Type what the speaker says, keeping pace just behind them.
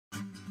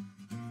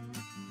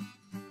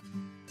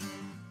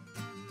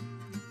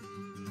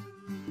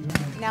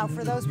Now,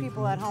 for those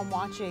people at home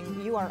watching,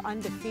 you are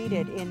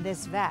undefeated in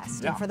this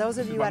vest. Yeah, And for those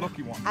of you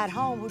at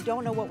home who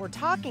don't know what we're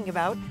talking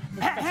about,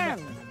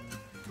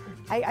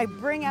 I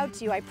bring out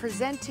to you, I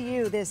present to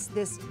you this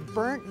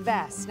burnt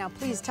vest. Now,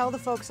 please tell the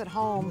folks at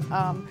home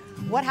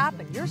what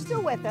happened. You're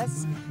still with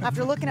us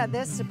after looking at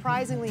this,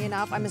 surprisingly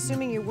enough. I'm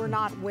assuming you were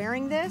not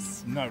wearing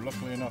this? No,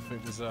 luckily enough,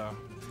 it was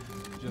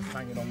just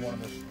hanging on one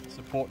of the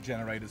support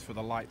generators for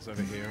the lights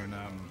over here, and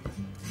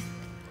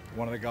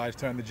one of the guys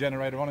turned the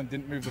generator on and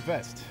didn't move the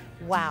vest.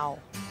 Wow.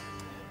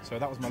 So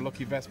that was my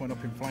lucky vest went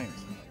up in flames.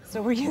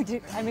 So were you,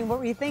 what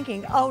were you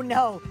thinking? Oh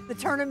no, the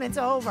tournament's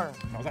over.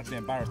 I was actually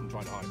embarrassed and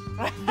tried to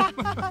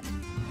hide.